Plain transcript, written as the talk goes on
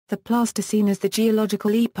The Pleistocene is the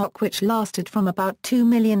geological epoch which lasted from about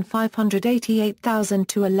 2,588,000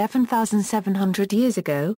 to 11,700 years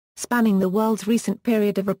ago, spanning the world's recent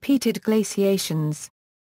period of repeated glaciations.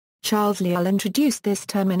 Charles Lyell introduced this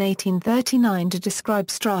term in 1839 to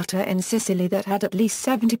describe strata in Sicily that had at least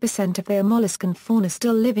 70% of their molluscan fauna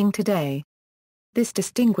still living today. This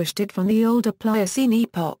distinguished it from the older Pliocene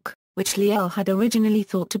Epoch, which Lyell had originally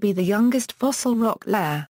thought to be the youngest fossil rock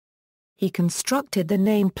layer. He constructed the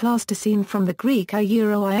name Pleistocene from the Greek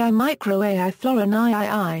I micro ai florin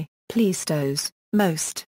I, pleīstos,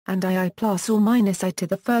 most, and I plus or minus I to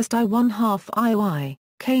the first I 1/2 IY,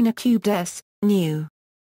 kainā cubed s, new.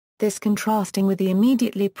 This contrasting with the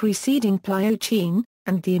immediately preceding Pleiocene,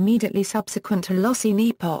 and the immediately subsequent Holocene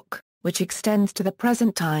epoch, which extends to the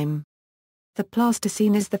present time. The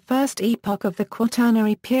Pleistocene is the first epoch of the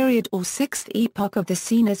Quaternary period or sixth epoch of the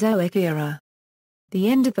Cenozoic era. The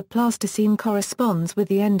end of the Pleistocene corresponds with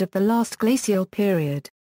the end of the last glacial period.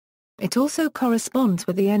 It also corresponds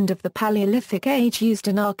with the end of the Paleolithic age used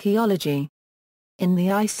in archaeology. In the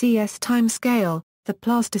ICS timescale, the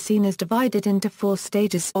Pleistocene is divided into 4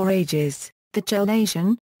 stages or ages: the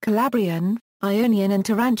Gelasian, Calabrian, Ionian and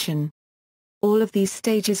Tarantine. All of these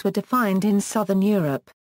stages were defined in southern Europe.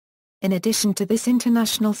 In addition to this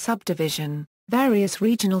international subdivision, various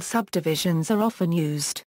regional subdivisions are often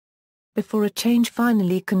used. Before a change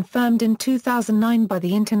finally confirmed in 2009 by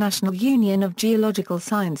the International Union of Geological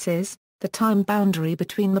Sciences, the time boundary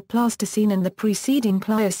between the Pleistocene and the preceding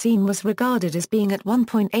Pliocene was regarded as being at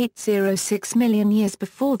 1.806 million years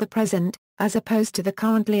before the present, as opposed to the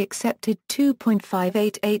currently accepted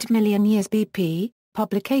 2.588 million years BP.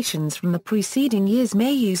 Publications from the preceding years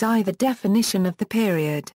may use either definition of the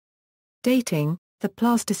period. Dating: the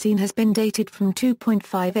Pleistocene has been dated from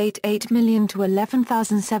 2.588 million to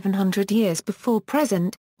 11,700 years before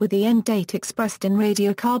present, with the end date expressed in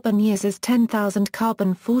radiocarbon years as 10,000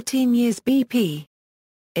 carbon 14 years BP.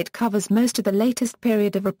 It covers most of the latest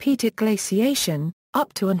period of repeated glaciation,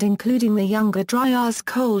 up to and including the Younger Dryas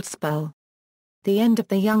cold spell. The end of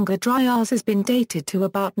the Younger Dryas has been dated to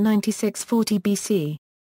about 9640 BC.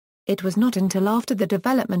 It was not until after the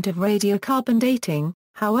development of radiocarbon dating,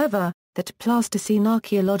 however, that Pleistocene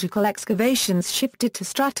archaeological excavations shifted to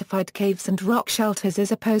stratified caves and rock shelters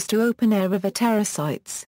as opposed to open-air river terra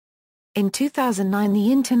sites. In 2009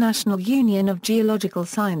 the International Union of Geological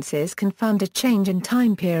Sciences confirmed a change in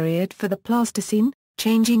time period for the Pleistocene,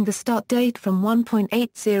 changing the start date from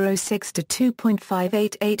 1.806 to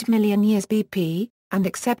 2.588 million years BP, and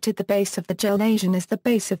accepted the base of the Gelasian as the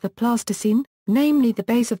base of the Pleistocene, namely the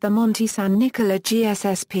base of the Monte San Nicola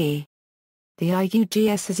GSSP. The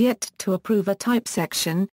IUGS has yet to approve a type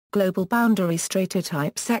section, global boundary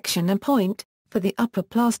stratotype section and point, for the upper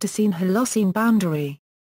Pleistocene Holocene boundary.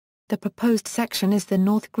 The proposed section is the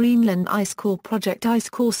North Greenland Ice Core Project Ice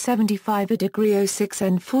Core 75°06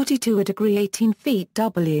 and 42°18 feet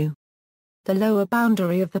W. The lower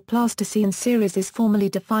boundary of the Pleistocene series is formally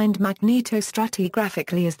defined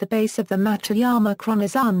magnetostratigraphically as the base of the Matsuyama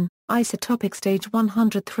chronozone, isotopic stage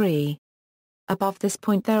 103. Above this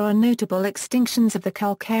point there are notable extinctions of the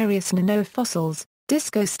calcareous nanofossils,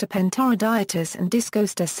 Discosta pentaradiatus and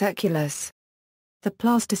Discosta circulus. The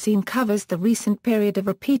Pleistocene covers the recent period of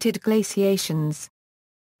repeated glaciations.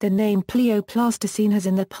 The name Pleistocene has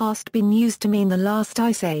in the past been used to mean the last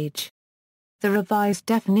ice age. The revised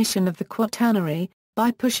definition of the Quaternary,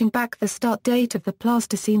 by pushing back the start date of the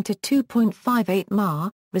Pleistocene to 2.58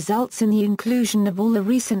 Ma, results in the inclusion of all the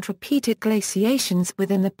recent repeated glaciations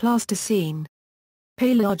within the Pleistocene.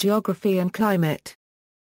 Paleogeography and climate.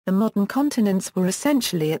 The modern continents were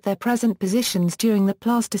essentially at their present positions during the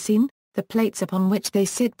Pleistocene, the plates upon which they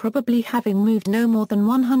sit probably having moved no more than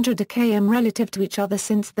 100 km relative to each other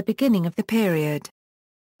since the beginning of the period.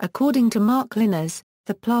 According to Mark Linners,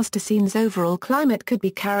 the Pleistocene's overall climate could be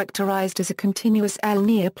characterized as a continuous El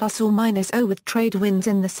Niño plus or minus O with trade winds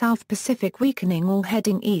in the South Pacific weakening or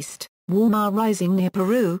heading east, warm air rising near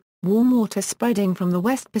Peru, warm water spreading from the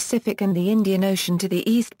West Pacific and the Indian Ocean to the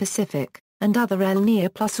East Pacific, and other El Niño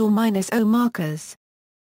plus or minus O markers.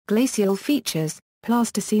 Glacial features.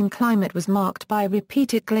 Pleistocene climate was marked by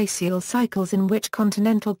repeated glacial cycles in which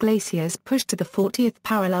continental glaciers pushed to the 40th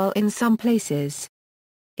parallel in some places.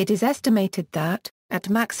 It is estimated that, at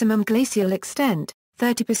maximum glacial extent,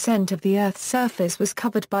 30% of the Earth's surface was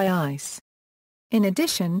covered by ice. In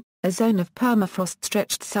addition, a zone of permafrost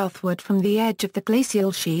stretched southward from the edge of the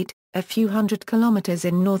glacial sheet, a few hundred kilometers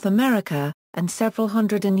in North America, and several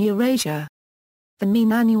hundred in Eurasia. The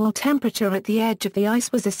mean annual temperature at the edge of the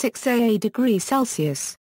ice was a 6 degrees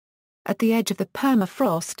Celsius. At the edge of the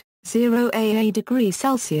permafrost, 0 degrees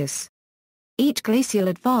Celsius. Each glacial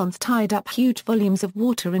advance tied up huge volumes of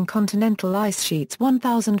water in continental ice sheets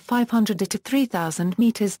 1,500 to 3,000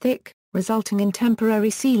 meters thick, resulting in temporary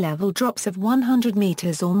sea level drops of 100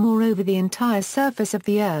 meters or more over the entire surface of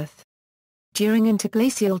the Earth. During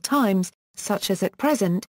interglacial times, such as at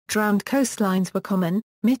present, drowned coastlines were common,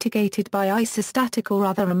 mitigated by isostatic or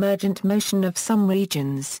other emergent motion of some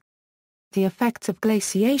regions. The effects of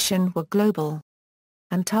glaciation were global.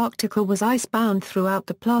 Antarctica was icebound throughout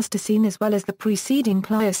the Pleistocene as well as the preceding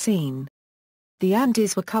Pliocene. The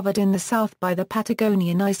Andes were covered in the south by the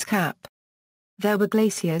Patagonian ice cap. There were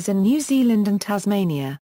glaciers in New Zealand and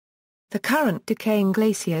Tasmania. The current decaying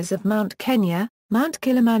glaciers of Mount Kenya, Mount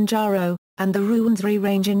Kilimanjaro, and the Ruwenzori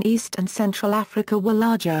Range in East and Central Africa were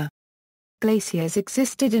larger. Glaciers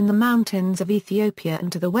existed in the mountains of Ethiopia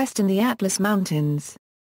and to the west in the Atlas Mountains.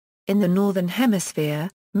 In the northern hemisphere,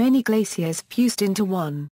 many glaciers fused into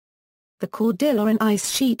one. The Cordilleran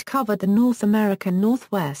ice sheet covered the North American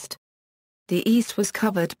Northwest. The east was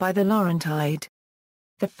covered by the Laurentide.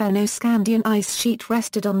 The Fennoscandian ice sheet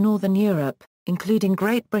rested on northern Europe, including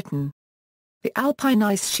Great Britain. The Alpine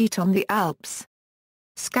ice sheet on the Alps.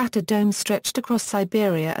 Scattered domes stretched across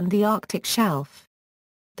Siberia and the Arctic shelf.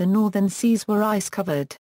 The northern seas were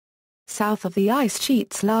ice-covered. South of the ice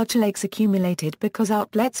sheets large lakes accumulated because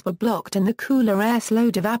outlets were blocked and the cooler air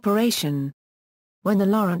slowed evaporation. When the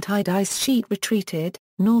Laurentide ice sheet retreated,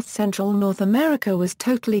 north-central North America was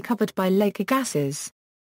totally covered by lake gases.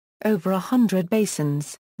 Over 100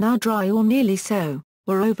 basins, now dry or nearly so,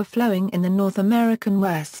 were overflowing in the North American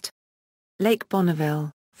West. Lake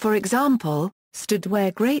Bonneville, for example, stood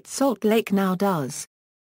where Great Salt Lake now does.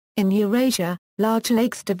 In Eurasia, large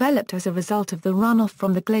lakes developed as a result of the runoff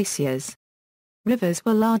from the glaciers. Rivers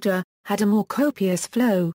were larger, had a more copious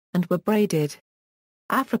flow, and were braided.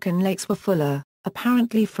 African lakes were fuller,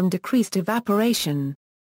 apparently from decreased evaporation.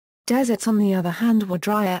 Deserts on the other hand were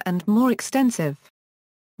drier and more extensive.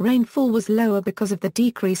 Rainfall was lower because of the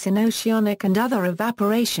decrease in oceanic and other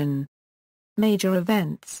evaporation. Major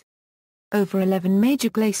events. Over 11 major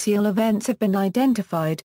glacial events have been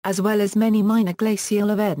identified, as well as many minor glacial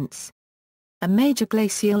events. A major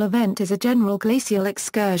glacial event is a general glacial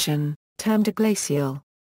excursion, termed a glacial.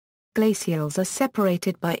 Glacials are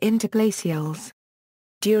separated by interglacials.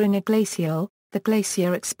 During a glacial, the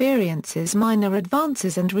glacier experiences minor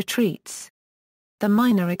advances and retreats. The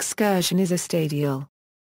minor excursion is a stadial.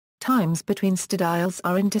 Times between stadials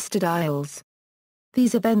are interstadials.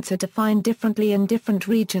 These events are defined differently in different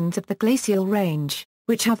regions of the glacial range,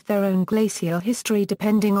 which have their own glacial history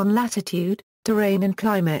depending on latitude, terrain and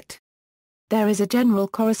climate. There is a general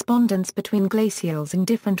correspondence between glacials in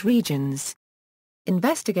different regions.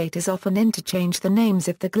 Investigators often interchange the names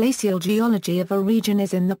if the glacial geology of a region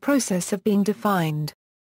is in the process of being defined.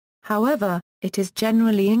 However, it is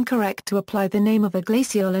generally incorrect to apply the name of a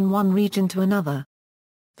glacial in one region to another.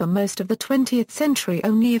 For most of the 20th century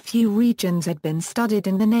only a few regions had been studied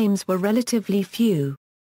and the names were relatively few.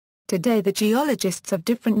 Today the geologists of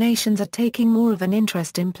different nations are taking more of an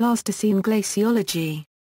interest in Pleistocene glaciology.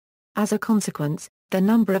 As a consequence, the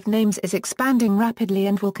number of names is expanding rapidly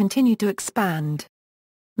and will continue to expand.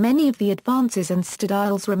 Many of the advances and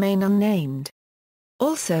stadials remain unnamed.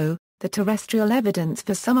 Also, the terrestrial evidence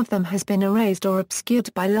for some of them has been erased or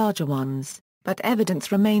obscured by larger ones, but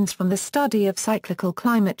evidence remains from the study of cyclical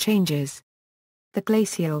climate changes. The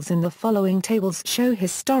glacials in the following tables show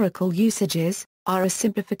historical usages, are a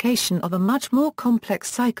simplification of a much more complex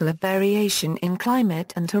cycle of variation in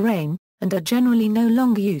climate and terrain, and are generally no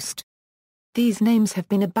longer used. These names have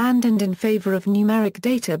been abandoned in favor of numeric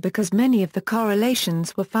data because many of the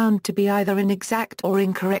correlations were found to be either inexact or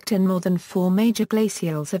incorrect and more than 4 major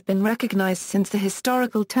glacials have been recognized since the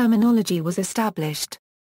historical terminology was established.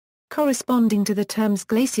 Corresponding to the terms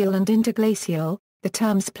glacial and interglacial, the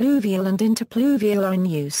terms pluvial and interpluvial are in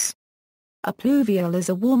use. A pluvial is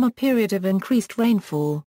a warmer period of increased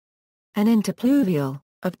rainfall. An interpluvial,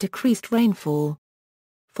 of decreased rainfall.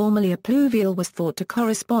 Formerly a pluvial was thought to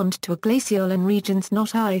correspond to a glacial in regions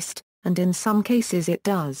not iced, and in some cases it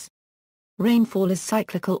does. Rainfall is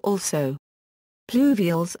cyclical also.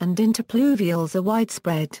 Pluvials and interpluvials are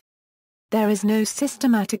widespread. There is no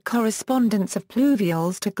systematic correspondence of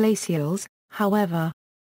pluvials to glacials, however.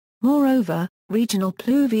 Moreover, regional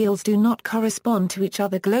pluvials do not correspond to each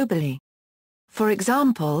other globally. For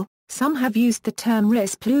example, some have used the term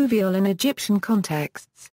ris pluvial in Egyptian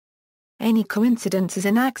contexts. Any coincidence is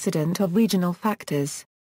an accident of regional factors.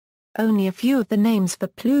 Only a few of the names for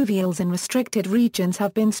pluvials in restricted regions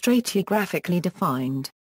have been stratigraphically defined.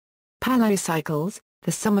 Paleocycles,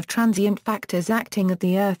 the sum of transient factors acting at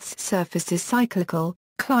the Earth's surface is cyclical,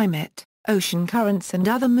 climate, ocean currents and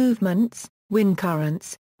other movements, wind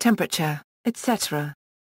currents, temperature, etc.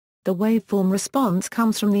 The waveform response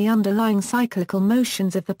comes from the underlying cyclical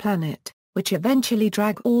motions of the planet, which eventually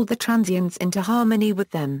drag all the transients into harmony with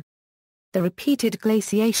them. The repeated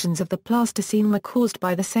glaciations of the Pleistocene were caused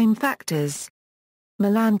by the same factors.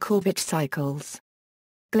 Milankovitch cycles.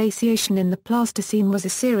 Glaciation in the Pleistocene was a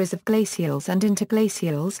series of glacials and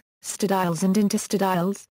interglacials, stadials and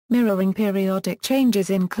interstadials, mirroring periodic changes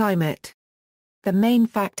in climate. The main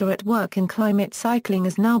factor at work in climate cycling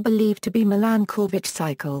is now believed to be Milankovitch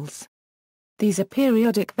cycles. These are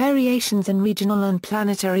periodic variations in regional and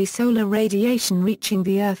planetary solar radiation reaching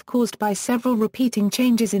the Earth caused by several repeating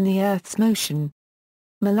changes in the Earth's motion.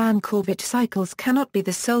 Milankovitch cycles cannot be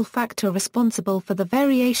the sole factor responsible for the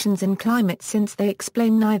variations in climate since they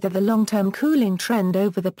explain neither the long-term cooling trend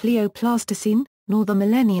over the Pleistocene, nor the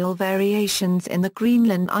millennial variations in the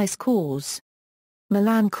Greenland ice cores.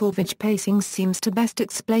 Milankovitch pacing seems to best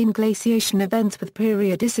explain glaciation events with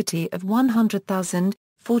periodicity of 100,000,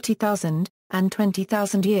 40,000, and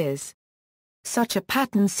 20,000 years. Such a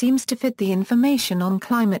pattern seems to fit the information on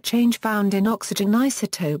climate change found in oxygen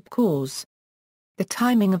isotope cores. The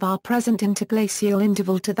timing of our present interglacial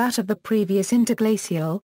interval to that of the previous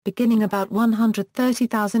interglacial, beginning about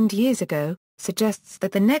 130,000 years ago, suggests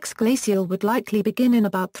that the next glacial would likely begin in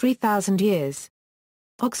about 3,000 years.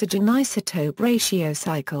 Oxygen isotope ratio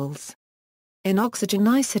cycles. In oxygen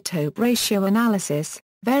isotope ratio analysis,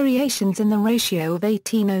 variations in the ratio of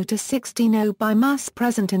 18O to 16O by mass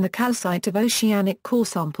present in the calcite of oceanic core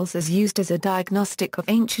samples is used as a diagnostic of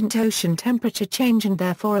ancient ocean temperature change and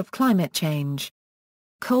therefore of climate change.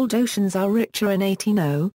 Cold oceans are richer in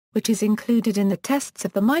 18O, which is included in the tests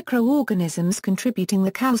of the microorganisms contributing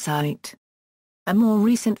the calcite. A more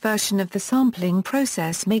recent version of the sampling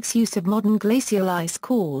process makes use of modern glacial ice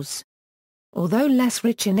cores. Although less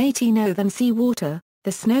rich in 18O than seawater,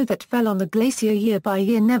 the snow that fell on the glacier year by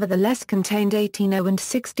year nevertheless contained 18O and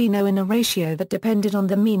 16O in a ratio that depended on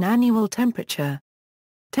the mean annual temperature.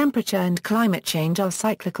 Temperature and climate change are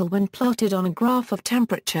cyclical when plotted on a graph of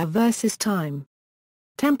temperature versus time.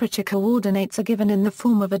 Temperature coordinates are given in the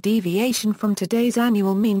form of a deviation from today's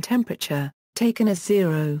annual mean temperature, taken as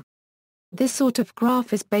 0. This sort of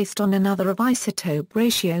graph is based on another of isotope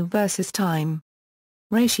ratio versus time.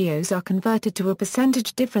 Ratios are converted to a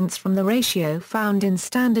percentage difference from the ratio found in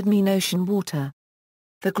standard mean ocean water.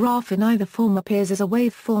 The graph in either form appears as a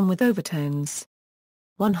waveform with overtones.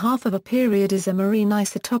 One half of a period is a marine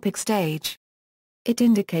isotopic stage. It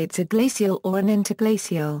indicates a glacial or an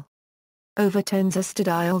interglacial. Overtones are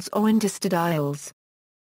stadials or interstadials.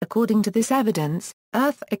 According to this evidence,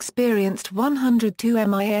 Earth experienced 102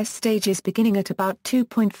 MIS stages beginning at about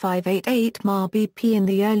 2.588 mar BP in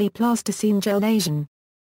the early Pleistocene gelation.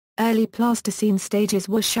 Early Pleistocene stages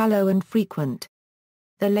were shallow and frequent.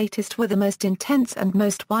 The latest were the most intense and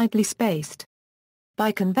most widely spaced.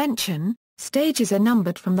 By convention, stages are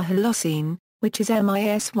numbered from the Holocene, which is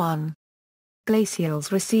MIS1.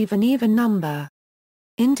 Glacials receive an even number.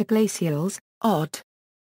 Interglacials, odd.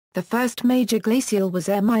 The first major glacial was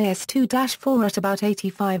MIS2-4 at about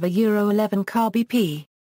 85 11 car BP.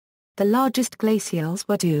 The largest glacials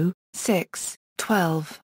were 2, 6,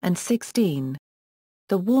 12, and 16.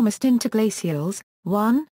 The warmest interglacials,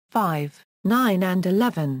 1, 5, 9 and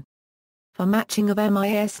 11. For matching of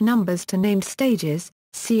MIS numbers to named stages,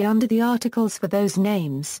 see under the articles for those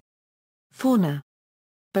names. Fauna.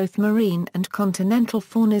 Both marine and continental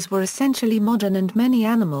faunas were essentially modern and many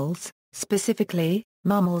animals, specifically,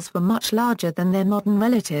 mammals were much larger than their modern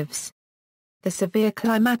relatives. The severe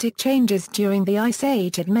climatic changes during the Ice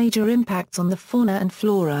Age had major impacts on the fauna and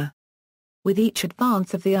flora. With each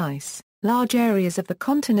advance of the ice, large areas of the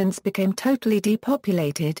continents became totally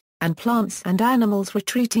depopulated, and plants and animals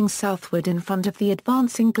retreating southward in front of the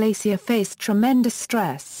advancing glacier faced tremendous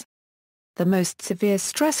stress. The most severe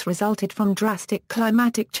stress resulted from drastic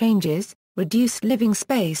climatic changes, reduced living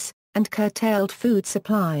space, and curtailed food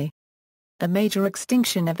supply. A major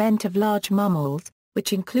extinction event of large mammals,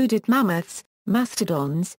 which included mammoths,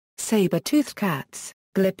 mastodons, saber-toothed cats,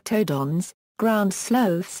 glyptodons, ground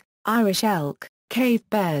sloths, Irish elk, cave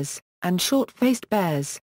bears, and short-faced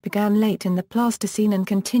bears, began late in the Pleistocene and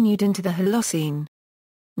continued into the Holocene.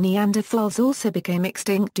 Neanderthals also became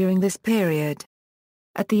extinct during this period.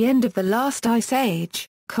 At the end of the last ice age,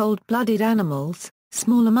 cold-blooded animals,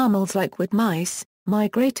 smaller mammals like wood mice,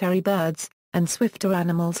 migratory birds, and swifter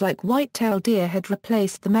animals like white-tailed deer had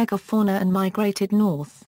replaced the megafauna and migrated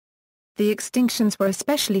north. The extinctions were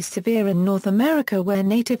especially severe in North America where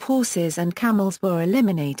native horses and camels were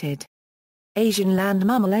eliminated. Asian land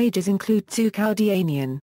mammal ages include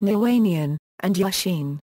Tsukaudianian, Niuanian, and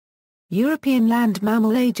Yushine. European land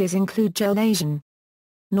mammal ages include Gelasian.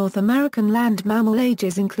 North American land mammal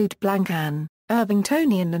ages include Blancan,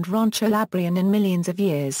 Irvingtonian and Roncho-Labrian in millions of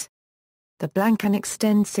years. The Blancan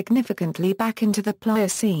extends significantly back into the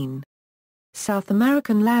Pliocene. South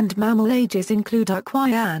American land mammal ages include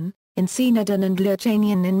Uruguayan, Encinadan and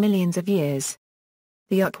Liocanian in millions of years.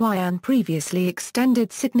 The Uruguayan previously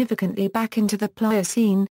extended significantly back into the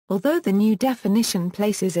Pliocene, although the new definition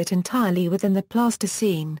places it entirely within the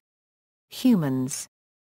Pleistocene. Humans.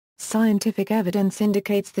 Scientific evidence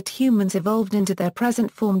indicates that humans evolved into their present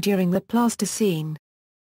form during the Pleistocene.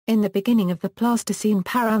 In the beginning of the Pleistocene,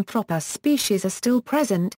 Paranthropus species are still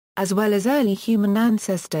present, as well as early human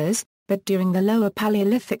ancestors, but during the Lower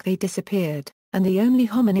Paleolithic they disappeared, and the only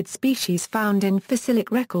hominid species found in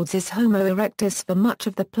fossilic records is Homo erectus for much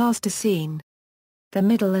of the Pleistocene. The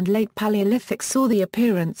Middle and Late Paleolithic saw the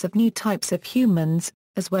appearance of new types of humans,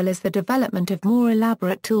 as well as the development of more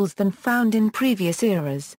elaborate tools than found in previous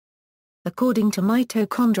eras. According to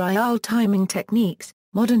mitochondrial timing techniques,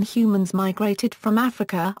 modern humans migrated from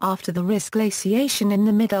Africa after the Riss glaciation in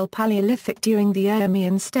the Middle Paleolithic during the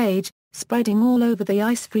Eocene stage, spreading all over the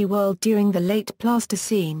ice-free world during the late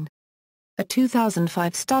Pleistocene. A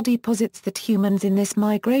 2005 study posits that humans in this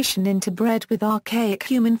migration interbred with archaic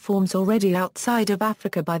human forms already outside of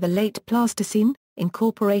Africa by the late Pleistocene,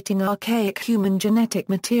 incorporating archaic human genetic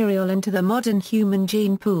material into the modern human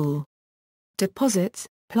gene pool. Deposits.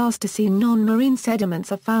 Pleistocene non-marine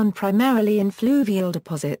sediments are found primarily in fluvial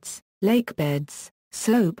deposits, lake beds,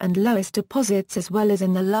 slope and loess deposits as well as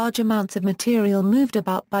in the large amounts of material moved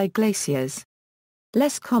about by glaciers.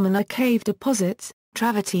 Less common are cave deposits,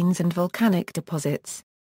 travertines and volcanic deposits.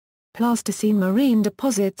 Pleistocene marine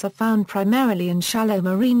deposits are found primarily in shallow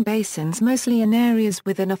marine basins, mostly in areas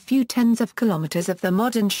within a few tens of kilometers of the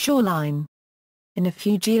modern shoreline. In a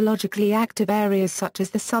few geologically active areas such as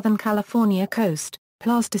the Southern California coast,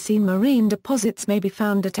 Pleistocene marine deposits may be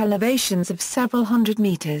found at elevations of several hundred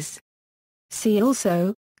meters. See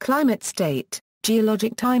also, climate state,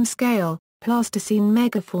 geologic time scale, Pleistocene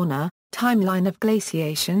megafauna, timeline of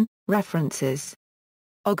glaciation, references.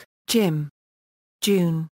 Og, Jim.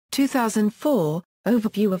 June, 2004,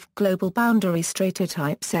 Overview of Global Boundary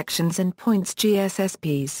Stratotype Sections and Points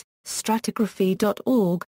GSSPs,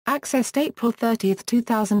 stratigraphy.org, accessed April 30,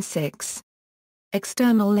 2006.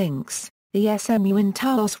 External links. The SMU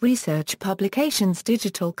Intaos Research Publications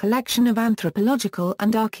digital collection of anthropological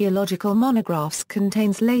and archaeological monographs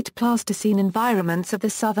contains late Pleistocene environments of the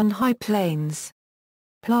southern high plains.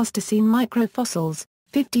 Pleistocene microfossils,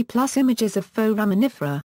 50-plus images of foraminifera,